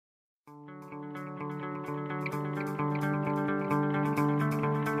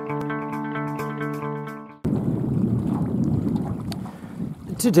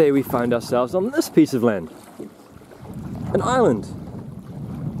today we find ourselves on this piece of land. An island.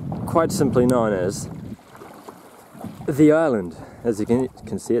 Quite simply known as the island. As you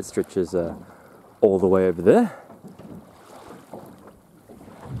can see, it stretches all the way over there.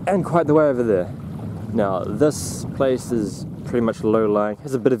 And quite the way over there. Now, this place is pretty much low-lying,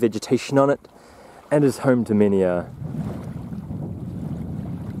 has a bit of vegetation on it, and is home to many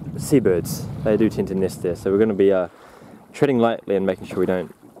seabirds. They do tend to nest there, so we're going to be treading lightly and making sure we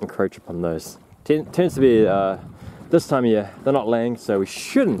don't encroach upon those. Tends to be this time of year, they're not laying, so we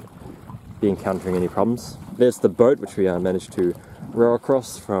shouldn't be encountering any problems. There's the boat, which we managed to row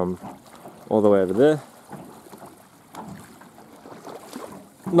across from all the way over there.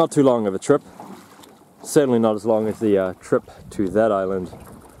 Not too long of a trip. Certainly not as long as the trip to that island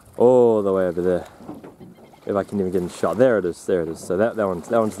all the way over there. If I can even get in shot. There it is. So that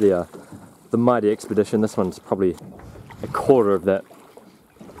one's the mighty expedition. This one's probably a quarter of that.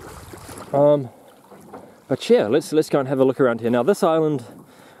 But yeah, let's go and have a look around here. Now this island,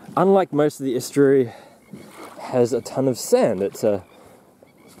 unlike most of the estuary, has a ton of sand.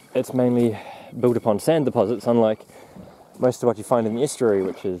 It's mainly built upon sand deposits, unlike most of what you find in the estuary,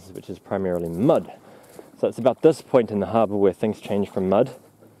 which is primarily mud. So it's about this point in the harbour where things change from mud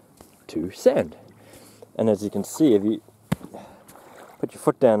to sand. And as you can see, if you put your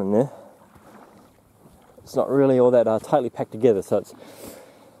foot down in there, it's not really all that tightly packed together, so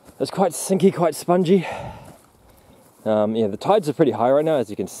it's quite sinky, quite spongy. Yeah, the tides are pretty high right now, as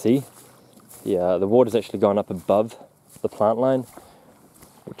you can see. Yeah, the water's actually gone up above the plant line,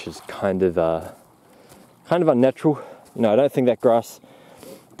 which is kind of unnatural. You know, I don't think that grass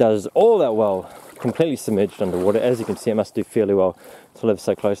does all that well completely submerged underwater. As you can see, it must do fairly well to live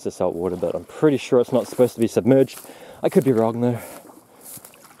so close to salt water, but I'm pretty sure it's not supposed to be submerged. I could be wrong though.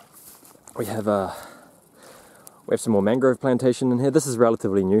 We have some more mangrove plantation in here. This is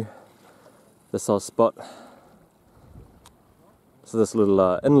relatively new, this whole spot. So this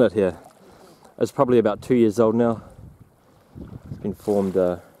little inlet here is probably about 2 years old now. It's been formed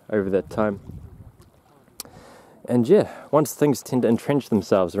over that time. And yeah, once things tend to entrench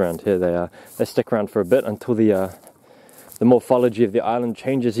themselves around here, they stick around for a bit until the morphology of the island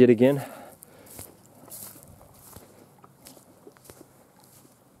changes yet again.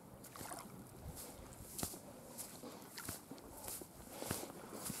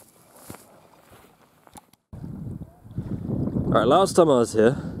 Alright, last time I was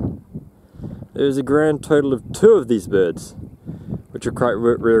here, there was a grand total of 2 of these birds, which are quite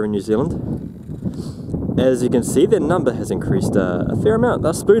rare in New Zealand. As you can see, their number has increased a fair amount.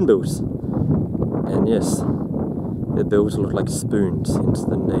 They're spoonbills. And yes, their bills look like spoons, hence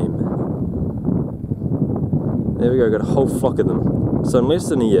the name. There we go, got a whole flock of them. So in less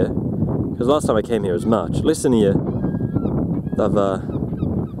than a year, because last time I came here was March, less than a year,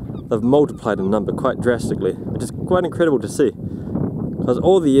 they've multiplied in number quite drastically, which is quite incredible to see. Because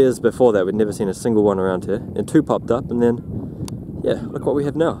all the years before that, we'd never seen a single one around here, and 2 popped up, and then, yeah, look what we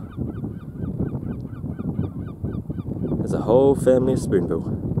have now. There's a whole family of spoonbill.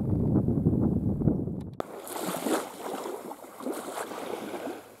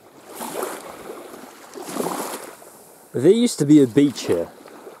 There used to be a beach here.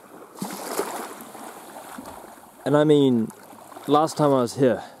 And I mean, last time I was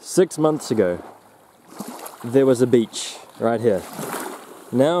here, 6 months ago, there was a beach right here.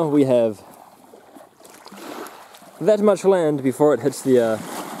 Now we have that much land before it hits the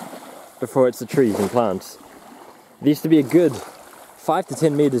trees and plants. There used to be a good 5 to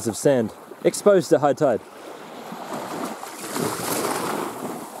 10 meters of sand exposed to high tide.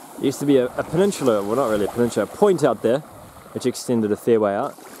 There used to be a peninsula, well not really a peninsula, a point out there, which extended a fair way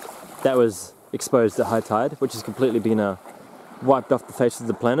out. That was exposed at high tide, which has completely been wiped off the face of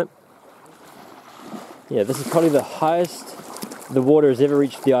the planet. Yeah, this is probably the highest the water has ever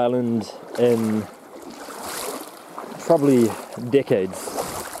reached the island in probably decades.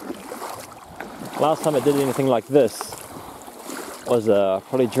 Last time it did anything like this was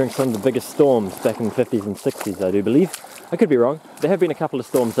probably during some of the biggest storms back in the 50s and 60s, I do believe. I could be wrong. There have been a couple of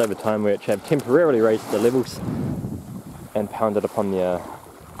storms over time which have temporarily raised the levels and pounded upon the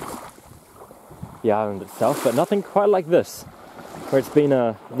island itself, but nothing quite like this, where it's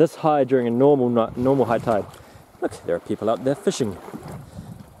been this high during a normal high tide. Look, there are people out there fishing.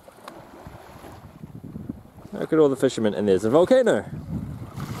 Look at all the fishermen, and there's a volcano.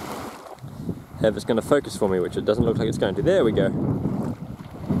 If it's going to focus for me, which it doesn't look like it's going to. There we go.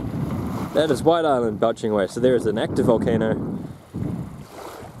 That is White Island belching away. So there is an active volcano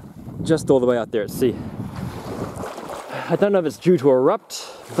just all the way out there at sea. I don't know if it's due to erupt,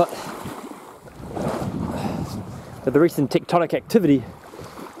 but with the recent tectonic activity,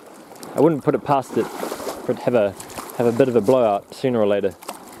 I wouldn't put it past it for it to have a bit of a blowout sooner or later.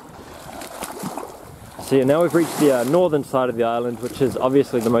 So yeah, now we've reached the northern side of the island, which is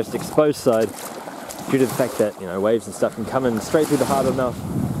obviously the most exposed side due to the fact that, you know, waves and stuff can come in straight through the harbour mouth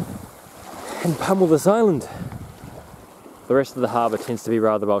and pummel this island. The rest of the harbour tends to be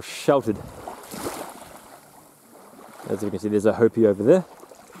rather well sheltered. As you can see, there's a Hopi over there.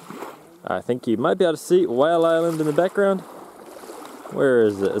 I think you might be able to see Whale Island in the background. Where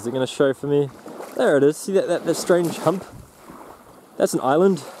is it? Is it going to show for me? There it is. See that strange hump? That's an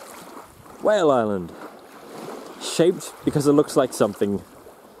island. Whale Island. Shaped because it looks like something.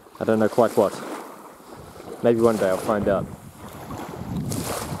 I don't know quite what. Maybe one day I'll find out.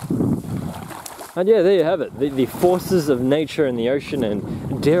 And yeah, there you have it. The forces of nature and the ocean,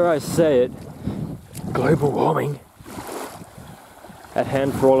 and dare I say it, global warming, at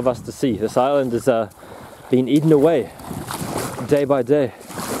hand for all of us to see. This island is being eaten away day by day.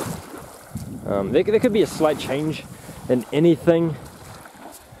 There could be a slight change in anything,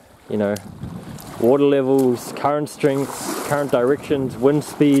 you know, water levels, current strengths, current directions, wind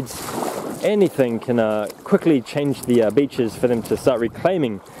speeds, anything can quickly change the beaches for them to start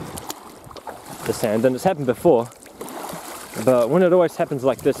reclaiming the sand. And it's happened before, but when it always happens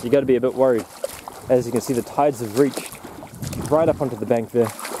like this, you got to be a bit worried. As you can see, the tides have reached right up onto the bank there.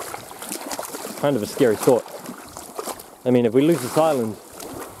 Kind of a scary thought. I mean, if we lose this island,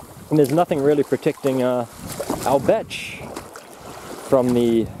 and there's nothing really protecting our beach from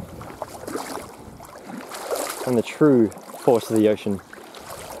the true force of the ocean.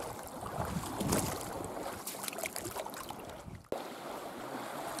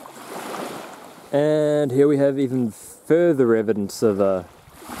 And here we have even further evidence of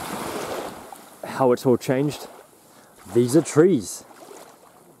how it's all changed. These are trees.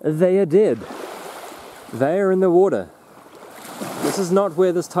 They are dead. They are in the water. This is not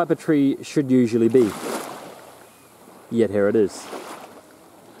where this type of tree should usually be. Yet here it is.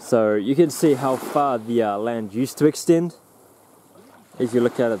 So you can see how far the land used to extend. If you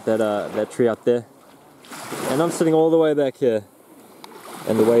look at it, that tree out there. And I'm sitting all the way back here.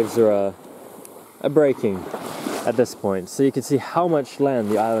 And the waves are breaking at this point. So you can see how much land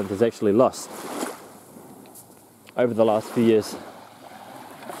the island has actually lost over the last few years.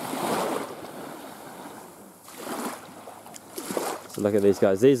 So look at these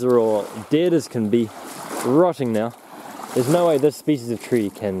guys. These are all dead as can be, rotting now. There's no way this species of tree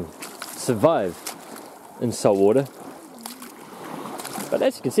can survive in salt water. But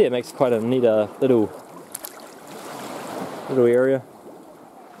as you can see, it makes quite a neat little area.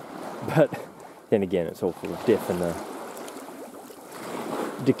 But then again, it's all full of death and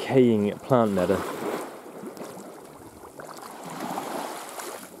decaying plant matter.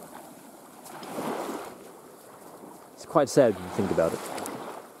 It's quite sad when you think about it.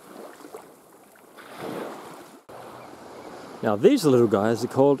 Now these little guys are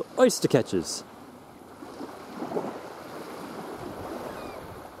called oyster catchers.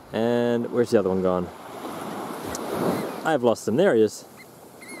 And where's the other one gone? I've lost him. There he is.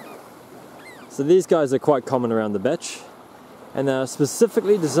 So these guys are quite common around the beach, and they are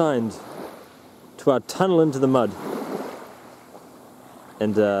specifically designed to tunnel into the mud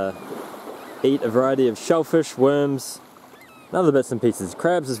and eat a variety of shellfish, worms, and other bits and pieces.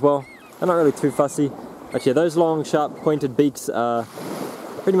 Crabs as well. They're not really too fussy. But yeah, those long, sharp, pointed beaks are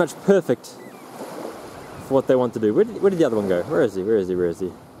pretty much perfect for what they want to do. Where did the other one go? Where is he? Where is he? Where is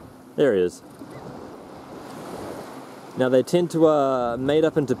he? There he is. Now they tend to mate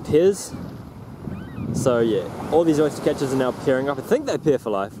up into pairs. So yeah, all these oyster catchers are now pairing up. I think they pair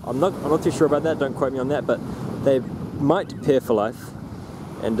for life. I'm not too sure about that. Don't quote me on that. But they might pair for life.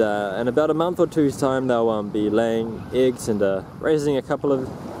 And in about a month or two's time, they'll be laying eggs and raising a couple of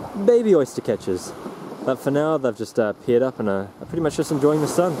baby oyster catchers. But for now, they've just paired up and are pretty much just enjoying the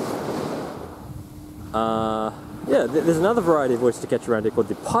sun. Yeah, there's another variety of oyster catcher around here called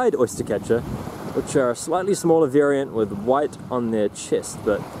the pied oyster catcher, which are a slightly smaller variant with white on their chest,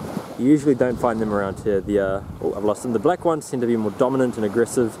 but you usually don't find them around here. Oh, I've lost them. The black ones tend to be more dominant and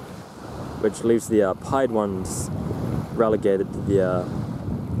aggressive, which leaves the pied ones relegated to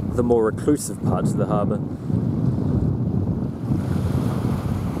the more reclusive parts of the harbour.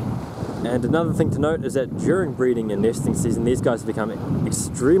 And another thing to note is that during breeding and nesting season, these guys become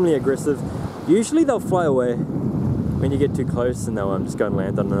extremely aggressive. Usually they'll fly away when you get too close, and they'll just go and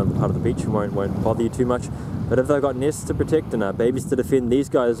land on another part of the beach and won't bother you too much. But if they've got nests to protect and babies to defend, these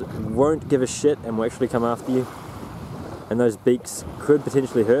guys won't give a shit and will actually come after you. And those beaks could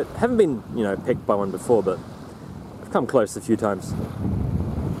potentially hurt. I haven't been, picked by one before, but I've come close a few times.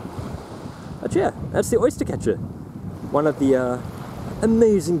 But yeah, that's the oyster catcher. One of the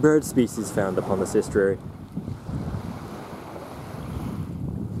amazing bird species found upon this estuary.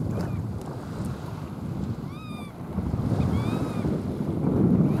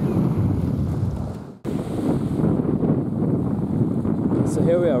 So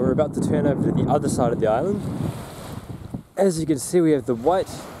here we are, we're about to turn over to the other side of the island. As you can see, we have the white,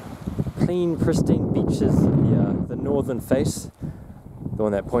 clean, pristine beaches of the northern face, the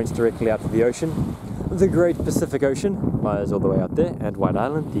one that points directly out to the ocean. The Great Pacific Ocean lies all the way out there, and White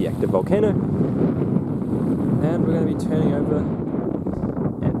Island, the active volcano. And we're going to be turning over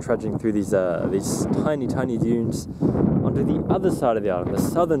and trudging through these tiny, tiny dunes onto the other side of the island, the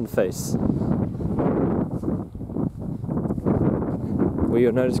southern face. Where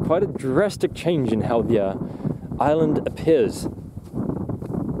you'll notice quite a drastic change in how the island appears.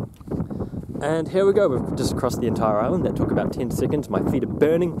 And here we go, we've just crossed the entire island. That took about 10 seconds. My feet are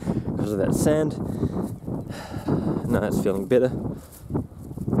burning because of that sand. Now that's feeling better.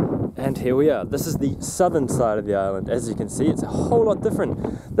 And here we are. This is the southern side of the island. As you can see, it's a whole lot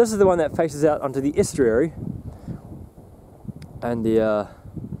different. This is the one that faces out onto the estuary. And the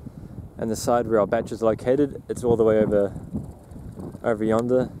side where our batch is located, it's all the way over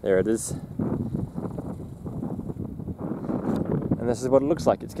yonder. There it is. And this is what it looks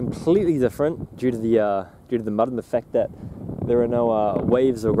like. It's completely different due to the mud and the fact that there are no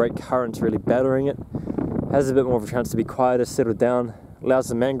waves or great currents really battering it. Has a bit more of a chance to be quieter, settle down, allows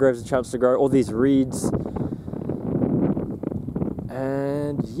the mangroves a chance to grow, all these reeds.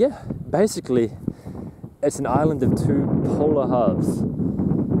 And yeah, basically it's an island of two polar halves,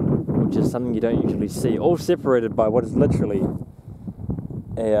 which is something you don't usually see, all separated by what is literally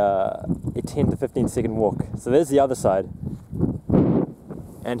a 10 to 15 second walk. So there's the other side,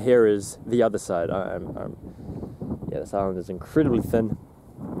 and here is the other side. Yeah, this island is incredibly thin.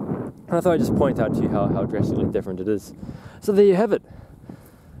 And I thought I'd just point out to you how drastically different it is. So there you have it.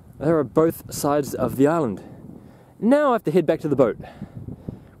 There are both sides of the island. Now I have to head back to the boat,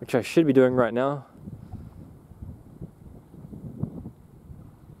 which I should be doing right now.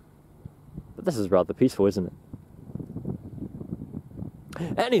 But this is rather peaceful, isn't it?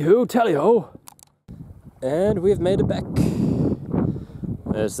 Anywho, tally-ho! And we've made it back.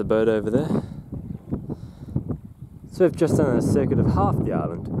 There's the boat over there. So we've just done a circuit of half the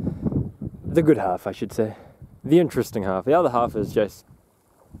island. The good half, I should say. The interesting half. The other half is just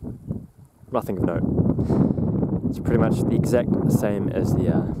nothing of note. It's pretty much the exact same as the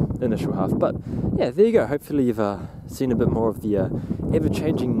initial half. But yeah, there you go. Hopefully you've seen a bit more of the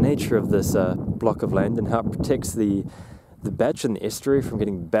ever-changing nature of this block of land and how it protects the batch and the estuary from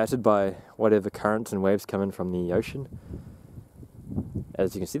getting battered by whatever currents and waves come in from the ocean.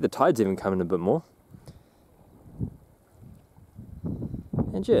 As you can see, the tide's even coming a bit more.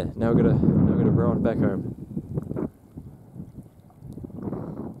 And yeah, now we're gonna row on back home.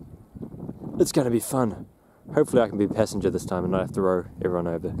 It's gonna be fun. Hopefully I can be a passenger this time and not have to row everyone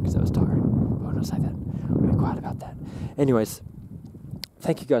over, because that was tiring. I won't say that. We'll be quiet about that. Anyways,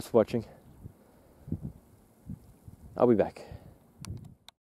 thank you guys for watching. I'll be back.